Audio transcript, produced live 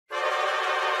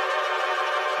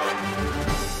All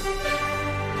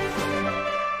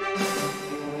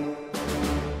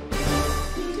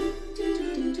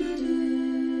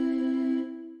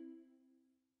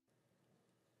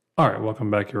right, welcome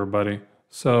back everybody.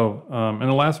 So in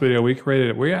the last video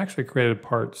we actually created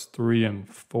parts 3 and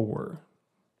 4.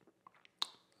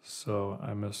 So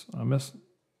I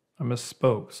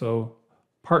misspoke. So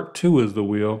part 2 is the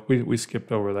wheel. We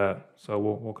skipped over that. So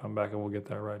we'll come back and we'll get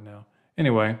that right now.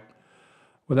 Anyway,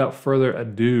 without further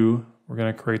ado, we're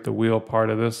going to create the wheel part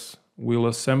of this wheel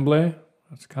assembly.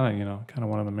 That's kind of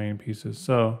one of the main pieces.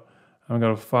 So I'm going to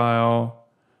go to File.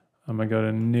 I'm going to go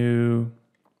to New.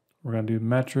 We're going to do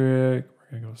metric.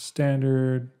 We're going to go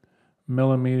standard,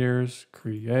 millimeters,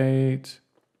 create.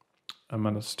 I'm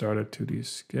going to start a 2D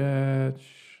sketch.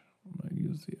 I'm going to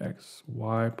use the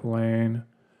XY plane.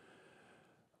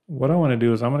 What I want to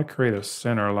do is I'm going to create a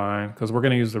center line because we're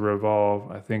going to use the revolve.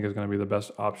 I think is going to be the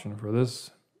best option for this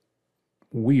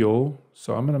wheel.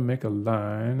 So I'm going to make a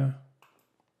line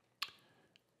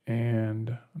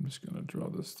and I'm just going to draw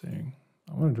this thing.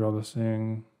 I want to draw this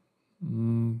thing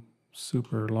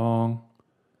super long.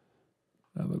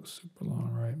 That looks super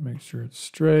long, right? Make sure it's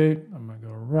straight. I'm going to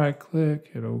go right click,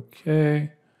 hit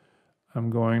OK. I'm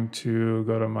going to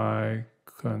go to my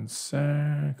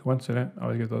coincident. I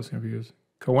always get those confused.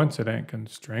 Coincident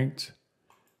constraint.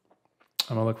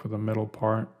 I'm going to look for the middle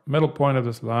point of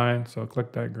this line. So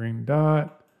click that green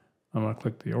dot. I'm going to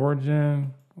click the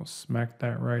origin. We'll smack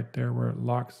that right there where it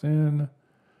locks in.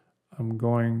 I'm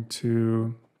going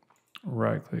to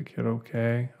right click, hit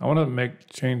OK. I want to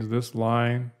change this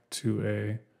line to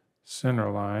a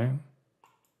center line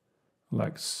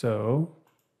like so.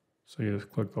 So you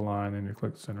just click the line and you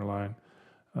click center line.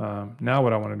 Now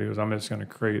what I want to do is I'm just going to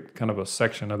create kind of a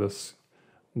section of this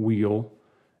wheel.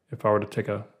 If I were to take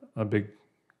a big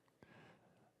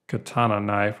katana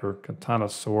knife or katana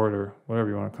sword or whatever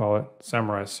you want to call it,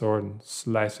 samurai sword, and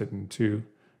slice it in two,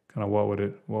 kind of what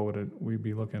would we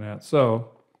be looking at?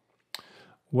 So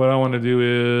what I want to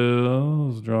do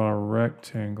is draw a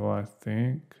rectangle, I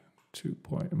think. 2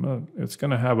 point. It's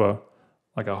going to have a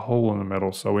hole in the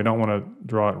middle, so we don't want to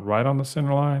draw it right on the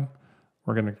center line.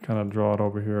 We're going to kind of draw it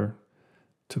over here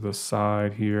to the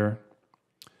side here.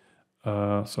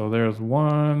 So there's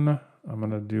one. I'm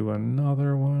going to do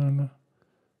another one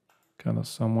kind of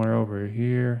somewhere over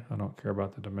here. I don't care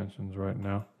about the dimensions right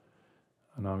now.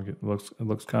 I know it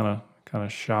looks kind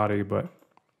of shoddy, but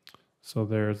so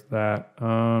there's that.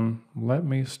 Let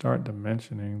me start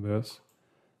dimensioning this.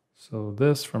 So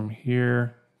this from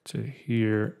here to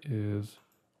here is,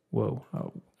 whoa,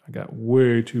 oh, I got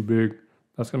way too big.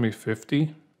 That's going to be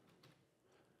 50.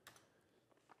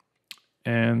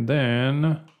 And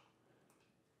then,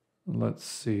 let's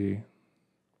see.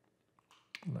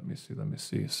 Let me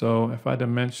see. So if I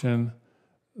dimension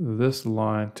this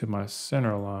line to my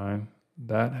center line,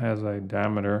 that has a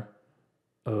diameter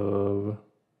of,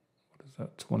 what is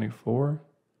that, 24?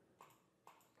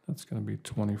 That's going to be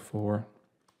 24.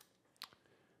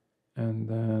 And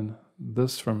then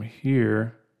this from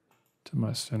here to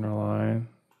my center line,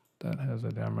 that has a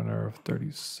diameter of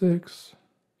 36.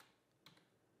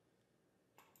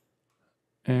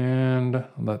 And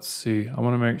let's see, I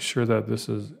want to make sure that this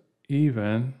is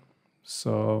even.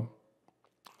 So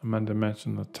I'm going to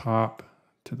dimension the top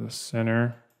to the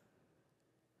center.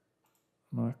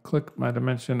 I'm going to click my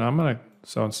dimension.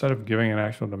 So instead of giving an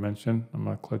actual dimension, I'm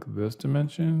going to click this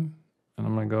dimension and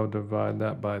I'm going to go divide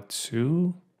that by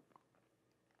 2.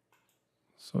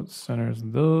 So it centers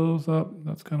those up.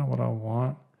 That's kind of what I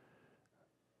want.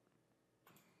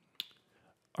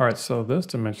 All right, so this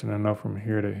dimension I know from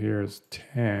here to here is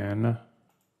 10.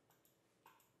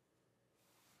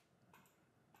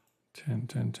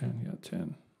 10, yeah,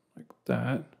 10, like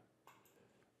that.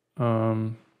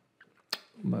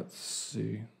 Let's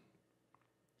see.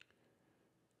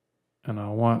 And I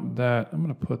want that. I'm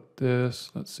going to put this.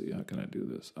 Let's see, how can I do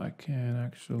this? I can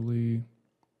actually,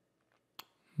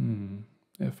 I'm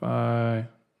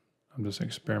just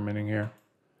experimenting here.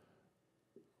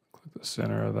 Click the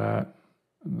center of that,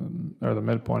 and then, or the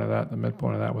midpoint of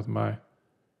that with my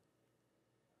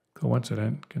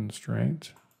coincident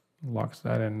constraint. Locks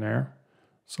that in there.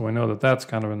 So we know that that's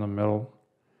kind of in the middle.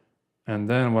 And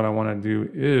then what I want to do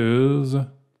is,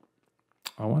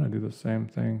 I want to do the same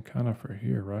thing kind of for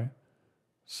here, right?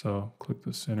 So click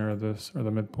the center of this, or the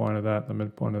midpoint of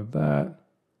that,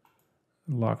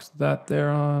 locks that there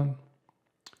on.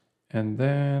 And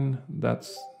then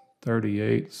that's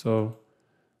 38. So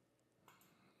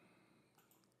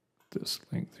this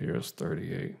length here is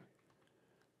 38.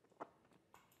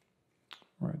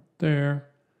 Right there.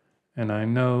 And I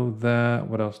know that,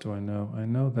 what else do I know? I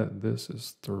know that this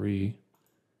is 3.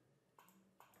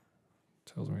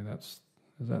 Tells me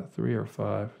is that 3 or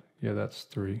 5? Yeah, that's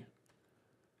 3.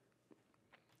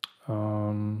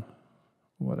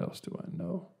 What else do I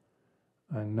know?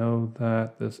 I know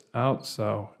that this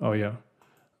outside, oh yeah,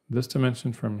 this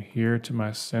dimension from here to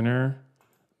my center,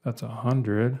 that's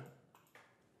 100.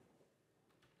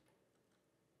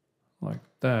 Like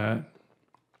that.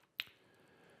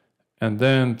 And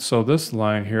then, so this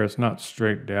line here is not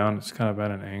straight down, it's kind of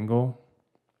at an angle.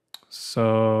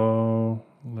 So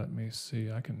let me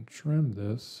see, I can trim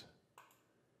this.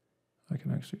 I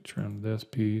can actually trim this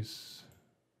piece,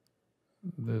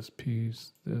 this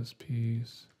piece, this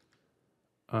piece.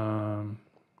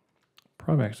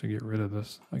 Probably actually get rid of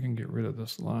this. I can get rid of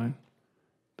this line.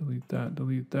 Delete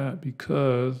that,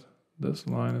 because this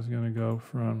line is going to go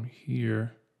from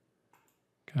here,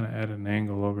 kind of at an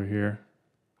angle over here.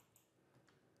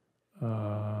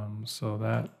 So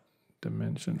that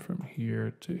dimension from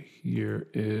here to here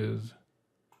it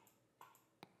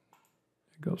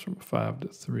goes from 5 to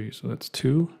 3, so that's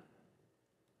 2.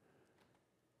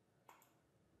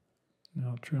 Now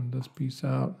I'll trim this piece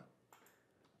out.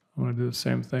 I'm going to do the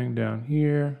same thing down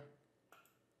here.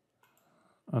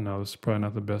 I know this is probably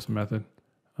not the best method.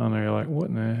 I know you're like, what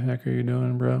in the heck are you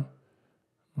doing, bro?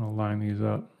 I'm going to line these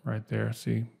up right there.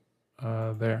 See,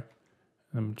 there.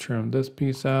 I'm going to trim this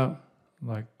piece out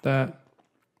like that.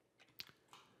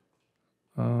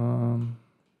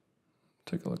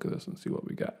 Take a look at this and see what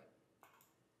we got.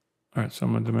 All right, so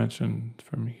I'm going to dimension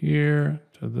from here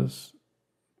to this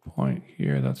point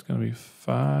here. That's going to be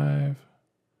 5.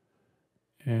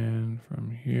 And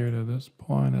from here to this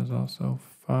point is also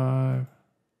 5.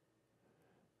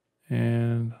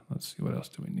 And let's see, what else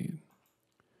do we need?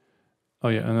 Oh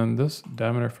yeah, and then this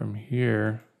diameter from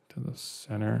here to the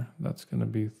center, that's going to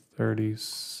be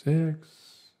 36.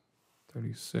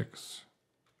 36.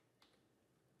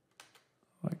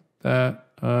 Like that.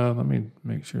 Let me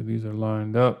make sure these are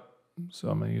lined up. So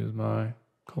I'm going to use my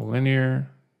collinear,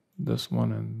 this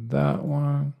one and that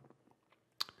one.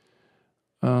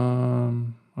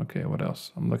 Okay, what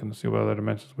else? I'm looking to see what other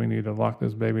dimensions we need to lock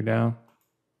this baby down.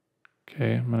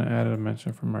 Okay, I'm going to add a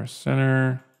dimension from our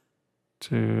center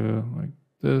to like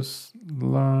this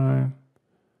line.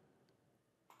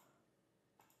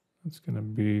 It's going to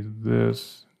be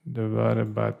this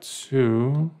divided by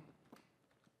 2,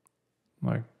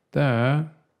 like that.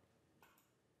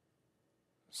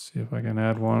 See if I can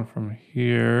add one from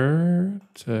here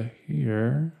to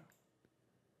here.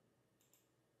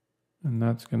 And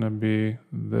that's going to be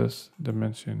this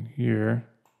dimension here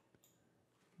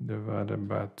divided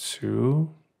by 2.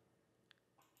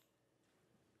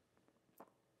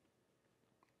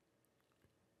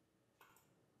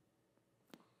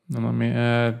 And let me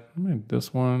add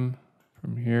this one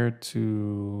from here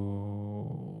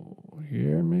to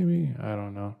here, maybe? I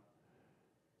don't know.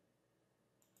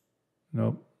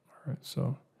 Nope. All right,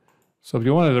 so if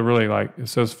you wanted to really it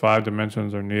says 5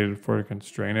 dimensions are needed for to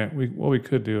constrain it. What we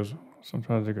could do is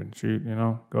sometimes you can cheat,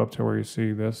 go up to where you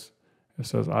see this. It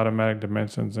says automatic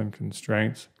dimensions and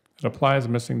constraints. It applies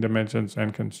missing dimensions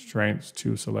and constraints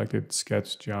to selected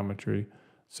sketch geometry.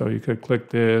 So you could click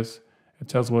this. It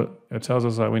tells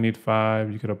us that we need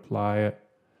 5. You could apply it.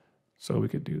 So we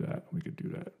could do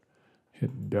that.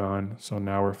 Hit done. So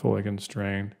now we're fully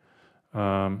constrained.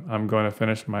 I'm going to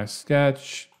finish my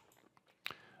sketch.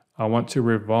 I want to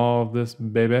revolve this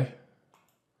baby.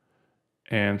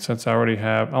 And since I only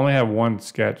have one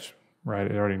sketch, right?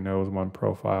 It already knows one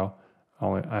profile.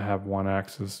 I have one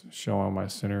axis showing my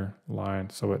center line,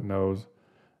 so it knows,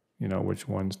 which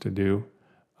ones to do.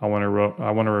 I want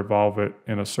to revolve it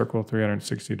in a circle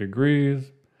 360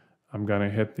 degrees. I'm going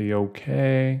to hit the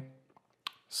OK.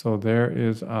 So there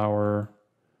is our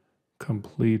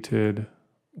completed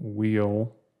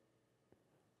wheel.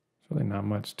 There's really not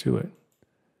much to it.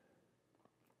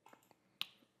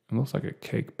 It looks like a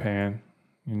cake pan.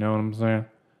 You know what I'm saying? I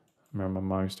remember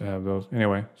my mom used to have those.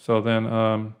 Anyway, so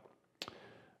then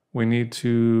we need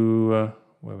to,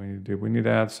 what do we need to do? We need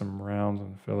to add some rounds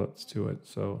and fillets to it.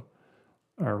 So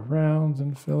our rounds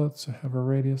and fillets have a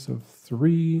radius of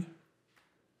 3.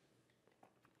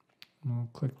 I'll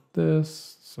click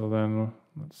this. So then,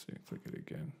 let's see, click it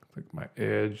again. Click my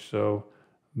edge. So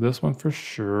this one for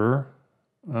sure.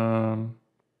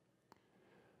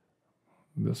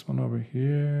 This one over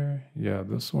here. Yeah,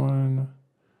 this one.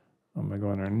 I'm going to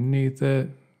go underneath it.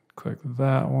 Click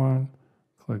that one.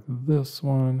 Click this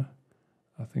one.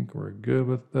 I think we're good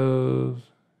with those.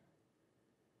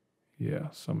 Yeah,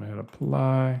 so I'm going to hit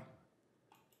apply.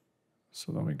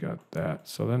 So then we got that.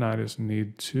 So then I just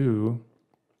need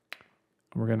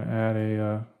we're going to add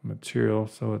a material.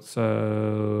 So it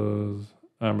says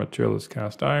our material is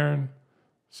cast iron.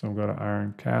 So I'm going to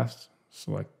iron cast,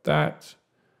 select that.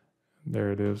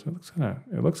 There it is. It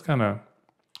looks kind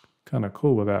of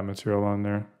cool with that material on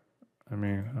there. I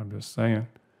mean, I'm just saying.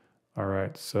 All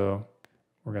right, so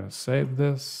we're going to save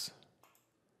this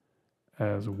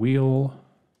as wheel.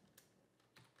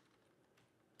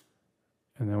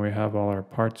 And then we have all our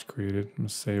parts created. I'm going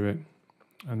to save it.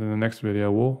 And then the next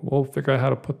video, we'll figure out how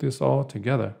to put this all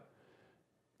together.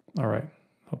 All right.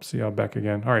 Hope to see y'all back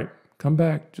again. All right. Come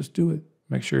back. Just do it.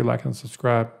 Make sure you like and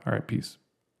subscribe. All right. Peace.